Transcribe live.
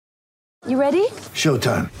You ready?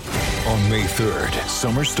 Showtime. On May 3rd,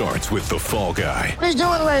 summer starts with The Fall Guy. Let's do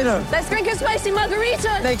it later. Let's drink a spicy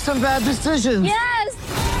margarita. Make some bad decisions. Yes!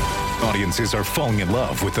 Audiences are falling in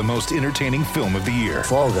love with the most entertaining film of the year.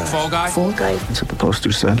 Fall Guy. Fall Guy? Fall guy. That's what the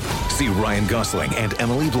poster said. See Ryan Gosling and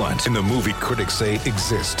Emily Blunt in the movie critics say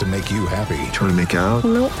exists to make you happy. Trying to make it out?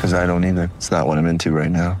 Nope. Because I don't either. It's not what I'm into right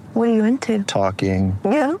now. What are you into? Talking.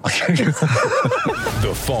 Yeah.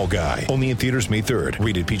 The Fall Guy. Only in theaters May 3rd.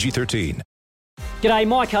 Rated PG-13. G'day,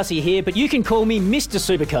 Mike Hussey here, but you can call me Mr.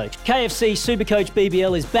 Supercoach. KFC Supercoach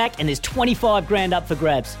BBL is back and there's 25 grand up for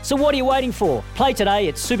grabs. So what are you waiting for? Play today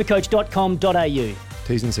at supercoach.com.au.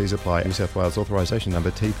 T's and C's apply. New South Wales authorisation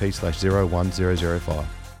number TP/01005.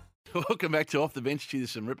 Welcome back to Off the Bench.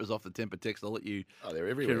 There's some rippers off the temper text. I'll let you they're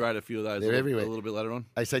everywhere. curate a few of those They're everywhere. a little bit later on.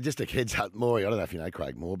 Hey, so just a heads up, Maury. I don't know if you know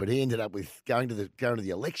Craig Moore, but he ended up with going to the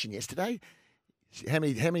election yesterday. How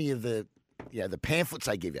many of the pamphlets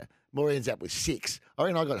they give you? Maury ends up with 6. I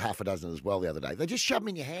reckon I got half a dozen as well the other day. They just shove them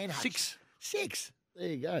in your hand. 6. 6. There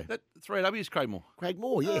you go. That 3W's Craig Moore. Craig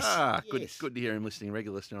Moore, yes. Good. Yes. Good to hear him listening,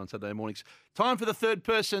 regular listener on Saturday mornings. Time for the third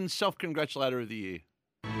person self-congratulator of the year.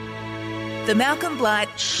 The Malcolm Blight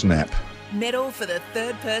Snap. Medal for the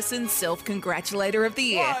third person self-congratulator of the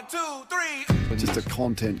year. 1, 2, 3. Just a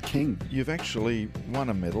content king. You've actually won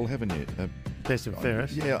a medal, haven't you? Best and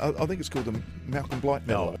fairest. Yeah, I think it's called the Malcolm Blight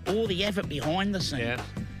Medal. All the effort behind the scenes. Yeah.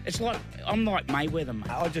 It's like, I'm like Mayweather, mate.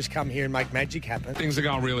 I'll just come here and make magic happen. Things are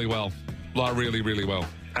going really well. Like, really, really well.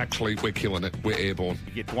 Actually, we're killing it. We're airborne.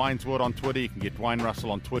 You get Dwayne's Word on Twitter. You can get Dwayne Russell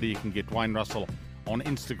on Twitter. You can get Dwayne Russell on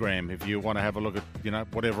Instagram if you want to have a look at,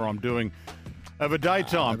 whatever I'm doing over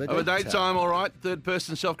daytime. Over daytime, all right. Third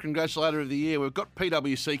person self-congratulator of the year. We've got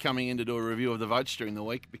PwC coming in to do a review of the votes during the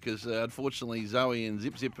week because, unfortunately, Zoe and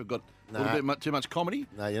Zip Zip have got a little bit too much comedy.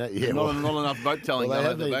 No, not enough vote telling well,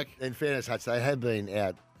 going at the back. In fairness, Hutch, they have been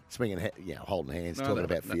out swinging, holding hands, talking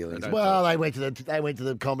about feelings. No, they went to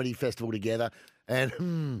the comedy festival together,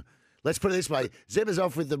 and let's put it this way: Zeb is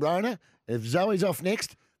off with the Rona. If Zoe's off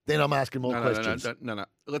next, then I'm asking more questions. No.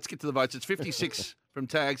 Let's get to the votes. It's 56 from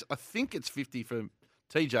Tags. I think it's 50 from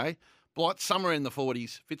TJ. Blight's somewhere in the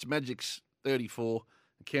 40s. Fitzmagic's 34.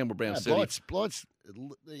 And Campbell Brown's 30. Blight's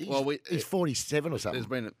he's 47 or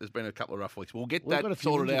something. There's been a couple of rough weeks. We'll get that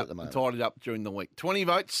sorted out and tidied up during the week. 20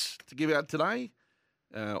 votes to give out today.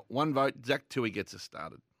 1 vote. Zach Tui gets us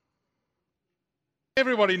started.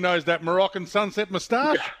 Everybody knows that Moroccan sunset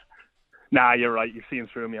moustache. Nah, you're right. You've seen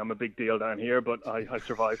through me. I'm a big deal down here, but I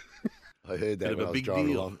survived. I heard that when I was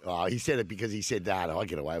driving along. Oh, he said it because he said that. I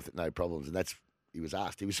get away with it, no problems. And he was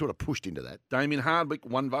asked. He was sort of pushed into that. Damien Hardwick,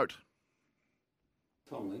 1 vote.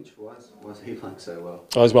 Tom Lynch, why is he playing so well?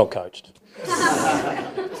 I was well coached.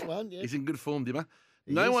 This one, yeah. He's in good form, Dimmer.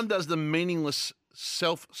 No one does the meaningless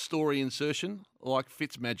self-story insertion like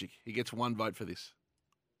Fitzmagic. He gets 1 vote for this.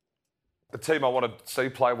 The team I want to see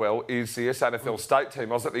play well is the SANFL state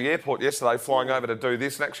team. I was at the airport yesterday flying over to do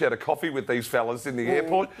this and actually had a coffee with these fellas in the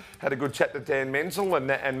airport. Had a good chat to Dan Menzel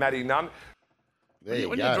and Matty Nunn.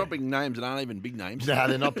 When you're dropping names that aren't even big names. No,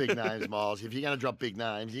 they're not big names, Miles. If you're going to drop big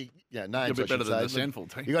names, names you'll be better than the Sandful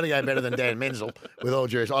team. You've got to go better than Dan Menzel, with all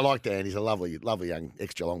due respect. I like Dan. He's a lovely young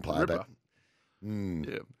ex-Geelong player. Ripper.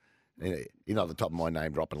 You're not at the top of my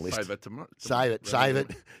name dropping list. Save it tomorrow. Save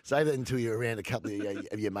it until you're around a couple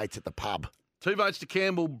of your mates at the pub. 2 votes to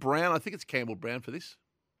Campbell Brown. I think it's Campbell Brown for this.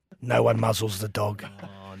 No one muzzles the dog.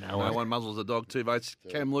 Oh, no one muzzles the dog. 2 votes.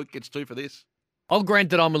 Cam Luke gets 2 for this. I'll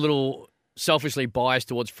grant that I'm a little selfishly biased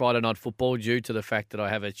towards Friday Night Football due to the fact that I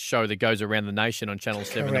have a show that goes around the nation on Channel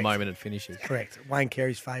 7 the moment it finishes. Correct. Wayne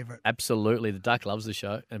Carey's favourite. Absolutely. The Duck loves the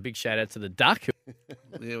show. And a big shout out to the Duck.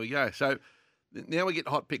 There we go. So now we get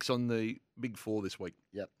hot picks on the Big 4 this week.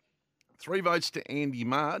 Yep. 3 votes to Andy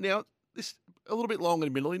Marr. Now, this a little bit long,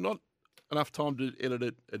 admittedly, not enough time to edit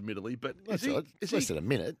it, admittedly, but is less than a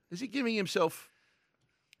minute. Is he giving himself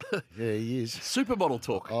yeah, he is. Supermodel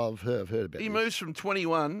talk? I've heard about it. He moves from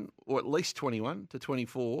 21, or at least 21, to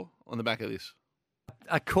 24 on the back of this.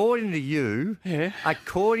 According to you,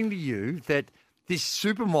 that this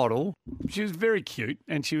supermodel... She was very cute,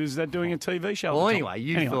 and she was doing a TV show. Well, anyway,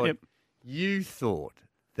 you thought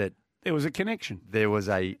that... There was a connection. There was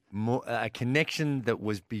a connection that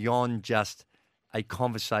was beyond just a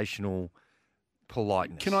conversational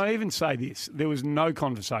politeness. Can I even say this? There was no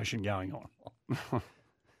conversation going on.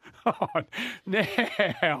 Oh,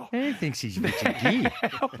 now. Man thinks he's Richard Gere.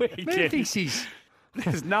 Man thinks he's...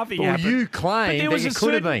 There's nothing Well, happened. you claim but there that was it a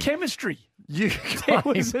could have certain been. chemistry. There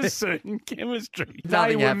was a certain chemistry. They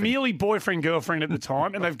Nothing were happened. merely boyfriend-girlfriend at the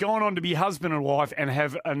time, and they've gone on to be husband and wife and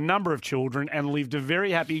have a number of children and lived a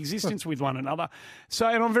very happy existence with one another. So,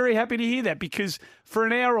 and I'm very happy to hear that, because for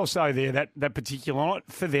an hour or so there, that particular night,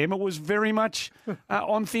 for them, it was very much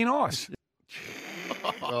on thin ice.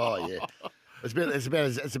 Oh, yeah. It's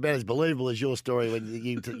about as believable as your story when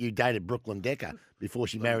you dated Brooklyn Decker before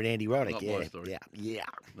she married Andy Roddick. Not yeah, my story. Yeah.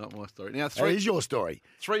 Not my story. Now, That is your story.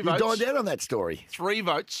 3 You votes. dined out on that story. 3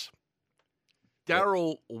 votes.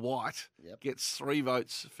 Daryl White gets 3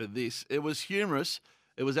 votes for this. It was humorous.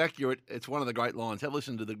 It was accurate. It's one of the great lines. Have a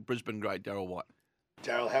listen to the Brisbane great Daryl White.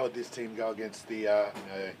 Daryl, how would this team go against the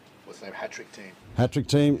what's the name, hat-trick team? Hat-trick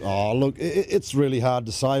team? Oh, look, it's really hard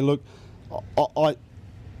to say. Look,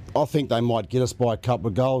 I think they might get us by a couple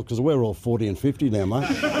of goals because we're all 40 and 50 now, mate.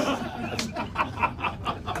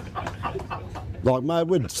 Like, mate,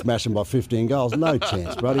 we'd smash them by 15 goals. No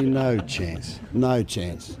chance, buddy. No chance. No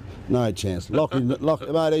chance. No chance. Lockie,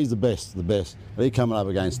 mate, he's the best. He's coming up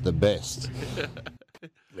against the best.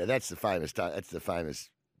 Yeah, that's the famous Don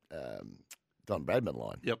Bradman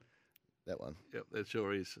line. Yep. That one. Yep, that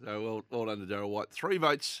sure is. So well done to Daryl White. 3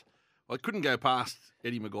 votes. I couldn't go past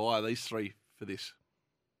Eddie Maguire, these 3 for this.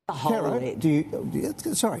 Caro,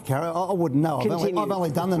 sorry, Caro, I wouldn't know. I've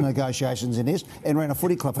only done the negotiations in this and ran a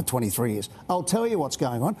footy club for 23 years. I'll tell you what's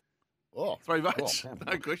going on. Oh, 3 votes.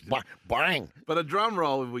 No question. Bang. But a drum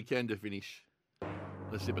roll if we can to finish.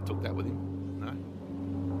 Let's see if I took that with him. No.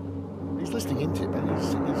 He's listening into it, but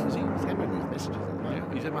he's hammering with messages.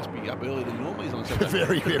 Yeah, he must be up earlier than he normally is on Saturday.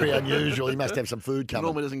 Very, very unusual. He must have some food He coming.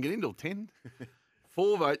 normally doesn't get in till 10.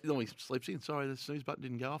 4 votes. Normally sleeps in. Sorry, the snooze button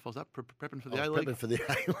didn't go off. I was up prepping for the A-League. Prepping for the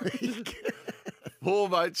A-League. 4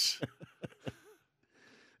 votes.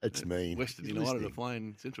 It's mean. Western He's United listening. are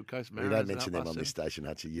playing Central Coast We Mariners. don't mention them on this station,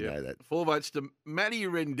 Hutchie. You know that. 4 votes to Matty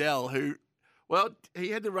Rendell, who, well,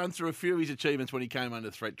 he had to run through a few of his achievements when he came under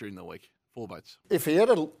threat during the week. 4 votes. If he had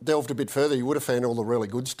delved a bit further, you would have found all the really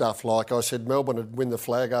good stuff. Like I said, Melbourne would win the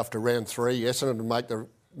flag after round 3, Essendon would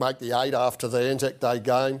make the 8 after the Anzac Day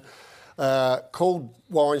game. Called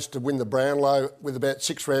Wines to win the Brownlow with about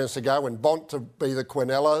 6 rounds to go, and Bont to be the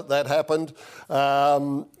Quinella. That happened.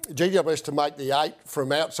 GWS to make the 8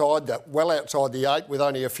 from outside, well outside the 8, with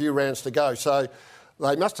only a few rounds to go. So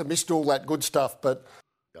they must have missed all that good stuff. But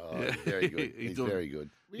Very good. He's very good.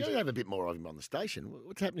 We got to have a bit more of him on the station.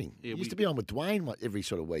 What's happening? Yeah, he used to be on with Dwayne every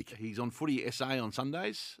sort of week. He's on Footy SA on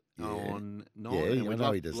Sundays. On 9. Yeah, and I we'd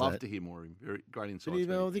know he does love that. to hear more of him. Very great insights.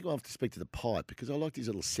 But I think I'll have to speak to the Pipe because I liked his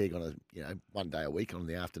little seg on one day a week on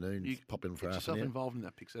the afternoon. You pop in for get half yourself an hour. involved in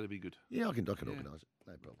that, Pix. That'd be good. Yeah, I can organise it.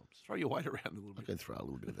 No problems. Throw your weight around a little bit. I can throw a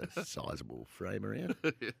little bit of that sizable frame around.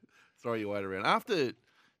 Throw your weight around. After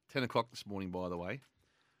 10 o'clock this morning, by the way,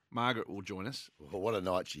 Margaret will join us. Oh, what a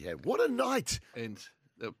night she had. What a night. And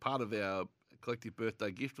part of our collective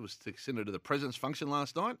birthday gift was to send her to the President's function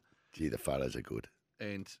last night. Gee, the photos are good.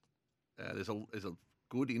 And there's a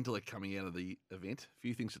good intellect coming out of the event. A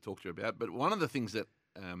few things to talk to her about. But one of the things that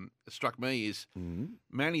struck me is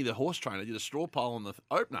Manny, the horse trainer, did a straw poll on the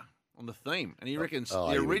opener, on the theme. And he reckons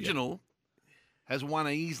the original has won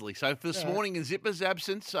easily. So for this morning in Zipper's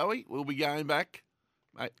absence, Zoe, we'll be going back.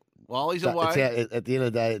 Mate, while he's away. At the end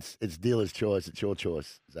of the day, it's dealer's choice. It's your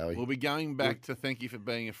choice, Zoe. We'll be going back to thank you for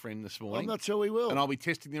being a friend this morning. I'm not sure we will. And I'll be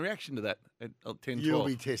testing the reaction to that at 10, 12. You'll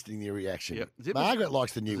be testing the reaction. Yep. Margaret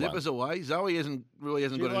likes the new one. Zipper's away. Zoe hasn't She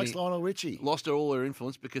got likes any. Lionel Richie. Lost all her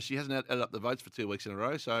influence because she hasn't added up the votes for 2 weeks in a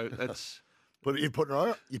row. So that's. But you're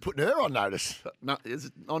putting her on notice. No, is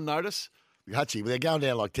it on notice? Hutchie, they're going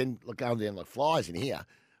down like flies in here.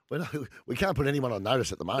 We can't put anyone on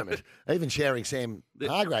notice at the moment. Even sharing Sam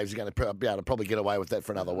Hargraves is going to be able to probably get away with that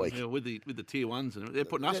for another week. Yeah, with the tier ones, and they're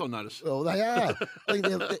putting us on notice. Well, they are. I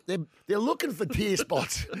think they're looking for tier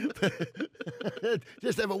spots.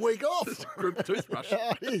 Just have a week off. Group toothbrush.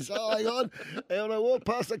 Oh, it is. Oh, hang on. When I walked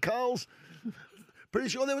past the Coles, pretty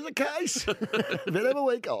sure there was a case. Better have a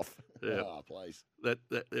week off. Yeah. Oh, please. We're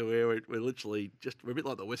literally we're a bit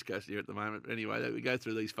like the West Coast here at the moment. Anyway, we go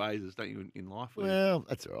through these phases, don't you, in life? Well,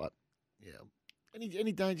 that's all right. Yeah.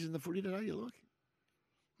 Any dangers in the footy today you like?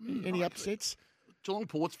 Any upsets? Geelong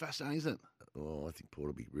Port's fascinating, isn't it? Oh, I think Port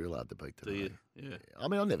will be real hard to beat today. Do you? Yeah. I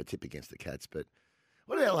mean, I'll never tip against the Cats, but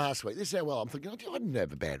what about last week? This is how well I'm thinking. I didn't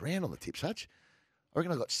have a bad round on the tips, Hutch. I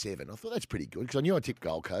reckon I got 7. I thought that's pretty good because I knew I tipped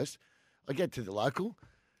Gold Coast. I get to the local.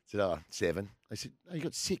 Said, 7. They said, no, you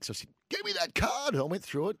got 6. I said, give me that card. I went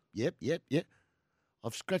through it. Yep.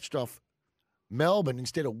 I've scratched off Melbourne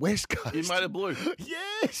instead of West Coast. You made it blue.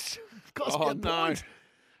 Yes. Cost me a point.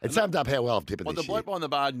 It summed up how well I've tipped Well, this the bloke behind the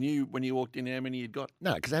bar knew when you walked in how many you'd got.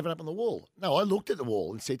 No, because I have it up on the wall. No, I looked at the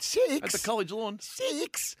wall and said 6. At the college lawn.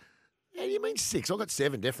 6? How do you mean 6? I got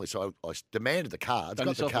 7, definitely. So I demanded the cards, Done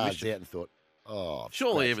got the yourself a cards mission. out and thought, oh.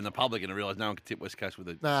 Surely even the public are going to realise no one can tip West Coast with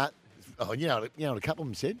it. Nah. Oh, you know what a couple of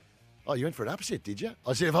them said? Oh, you went for an upset, did you?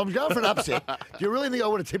 I said, if I'm going for an upset, do you really think I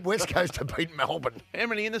would have tipped West Coast to beat Melbourne? How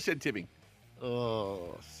many in the said tipping?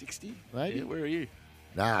 Oh, 60, maybe? Yeah, where are you?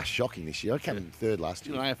 Nah, shocking this year. I came in third last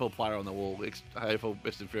year. You're an AFL player on the wall. AFL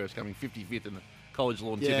best and fairest coming 55th in the college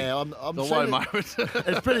lawn Yeah, tipping. I'm the saying low it- moment.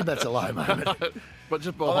 It's pretty much a low moment. But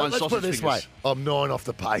just behind Let's sausage put it this fingers. way. I'm 9 off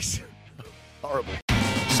the pace. Horrible.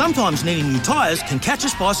 Sometimes needing new tyres can catch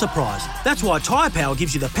us by surprise. That's why Tyre Power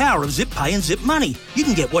gives you the power of Zip Pay and Zip Money. You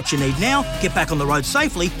can get what you need now, get back on the road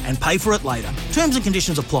safely and pay for it later. Terms and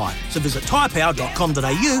conditions apply. So visit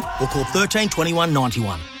tyrepower.com.au or call 13 21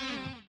 91.